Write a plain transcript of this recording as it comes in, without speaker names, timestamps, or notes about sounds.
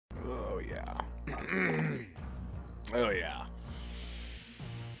Oh yeah.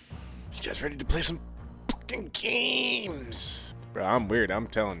 You guys ready to play some fucking games? Bro, I'm weird, I'm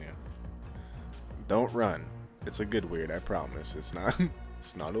telling you. Don't run. It's a good weird, I promise. It's not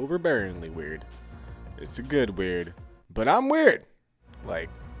it's not overbearingly weird. It's a good weird. But I'm weird. Like,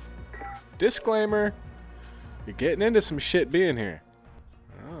 disclaimer, you're getting into some shit being here.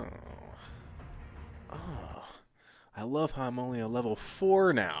 Oh, I love how I'm only a level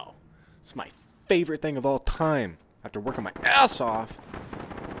 4 now. It's my favorite thing of all time. After working my ass off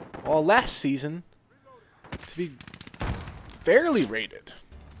all last season to be fairly rated.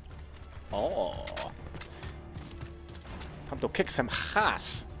 Oh, time to kick some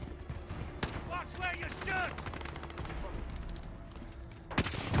ass. Watch where you shoot.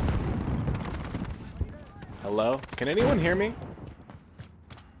 Hello? Can anyone hear me?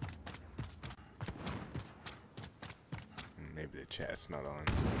 Maybe the chat's not on.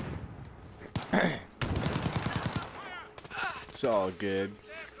 It's all good.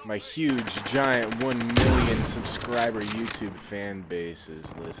 My huge, giant 1 million subscriber YouTube fan base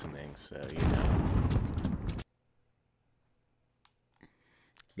is listening, so you know.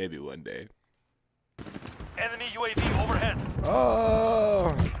 Maybe one day. Enemy UAV overhead.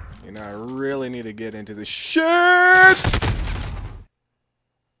 Oh! You know, I really need to get into the shit!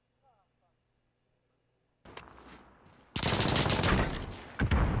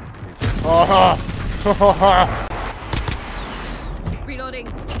 Oh! Reloading.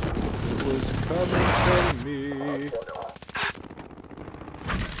 It was coming from me.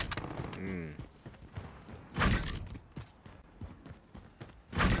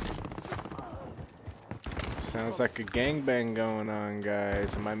 Sounds like a gangbang going on,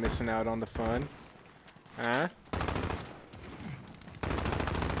 guys. Am I missing out on the fun? Huh?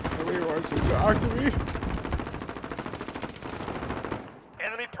 Nobody wants to talk to me?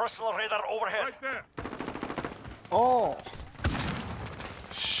 Enemy personal radar overhead. Right there. Oh!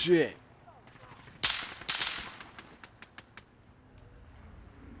 Shit.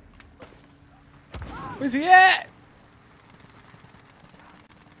 Where's he at?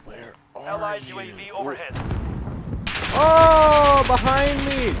 Where are Allied you? UAV overhead. Oh, behind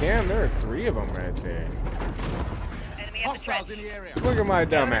me! Damn, there are 3 of them right there. Enemy Hostiles in the area. Look at my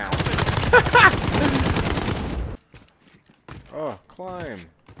dumb ass. Oh, climb.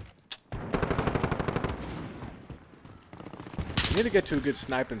 You need to get to a good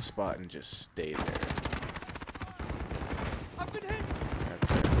sniping spot and just stay there. I've been hit.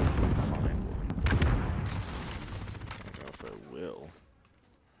 After I hopefully find one. I don't know if I will.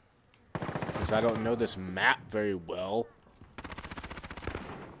 Because I don't know this map very well.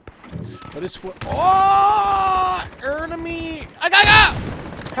 But it's what. Oh! Enemy! I got!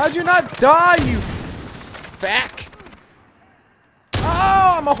 How'd you not die, you fack?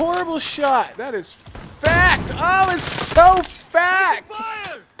 Oh, I'm a horrible shot. That is fact. Oh, it's so fact.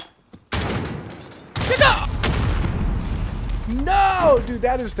 Pick up! No, dude,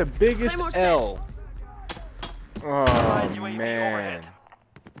 that is the biggest L. Oh man,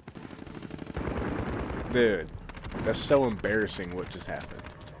 dude, that's so embarrassing. What just happened?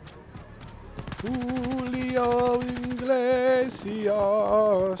 Julio Iglesias.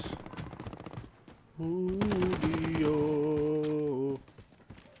 Julio.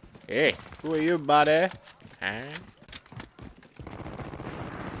 Hey, who are you, buddy? Huh?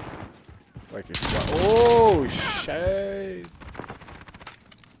 Like it's oh shit!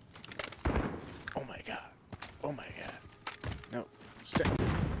 Oh my god! Oh my god! No, stay,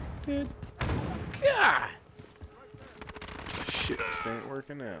 dude. God! Shit, this ain't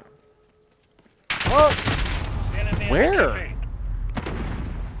working out. Oh! Where?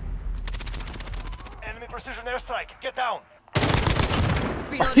 Enemy precision airstrike. Get down.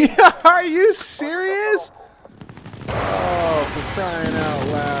 Are you serious? Oh, for crying out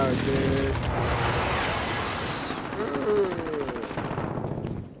loud, dude.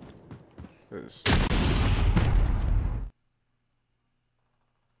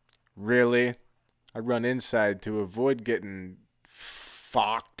 Really? I run inside to avoid getting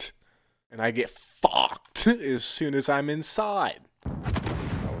fucked, and I get fucked as soon as I'm inside. Oh,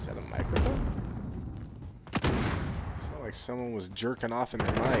 was that a microphone? Sounded like someone was jerking off in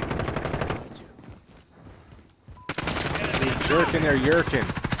their mic. You're jerking or yerking.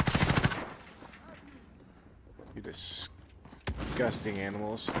 You disgusting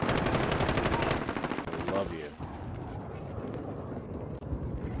animals. I love you.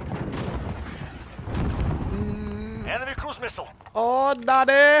 Enemy cruise missile. Oh,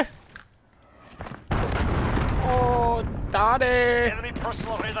 daddy. Oh, daddy. Enemy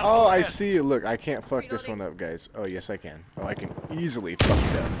personal radar Oh, I overhead. see you. Look, I can't fuck this one up, guys. Oh, yes, I can. Oh, I can. easily fuck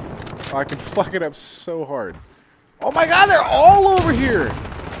it up. Oh, I can fuck it up so hard. Oh my god, they're all over here!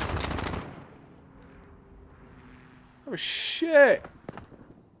 Oh shit!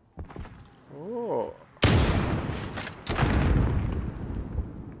 Oh.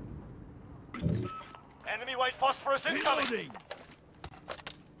 Enemy white phosphorus incoming. Reloading.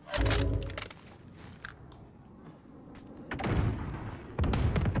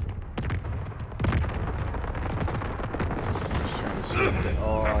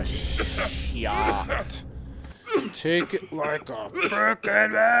 Oh shit! Take it like a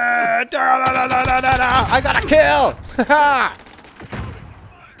frickin' man! I got a kill!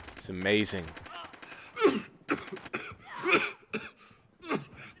 It's amazing.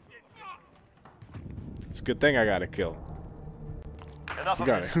 It's a good thing I got a kill. Enough We of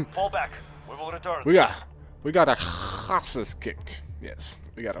got this. it. Fall back. We will return. We got our asses kicked. Yes,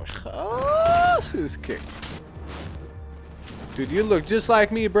 we got our asses kicked. Dude, you look just like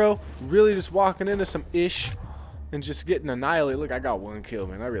me, bro. Really just walking into some ish and just getting annihilated. Look, I got one kill,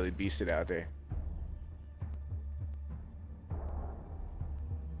 man. I really beasted out there.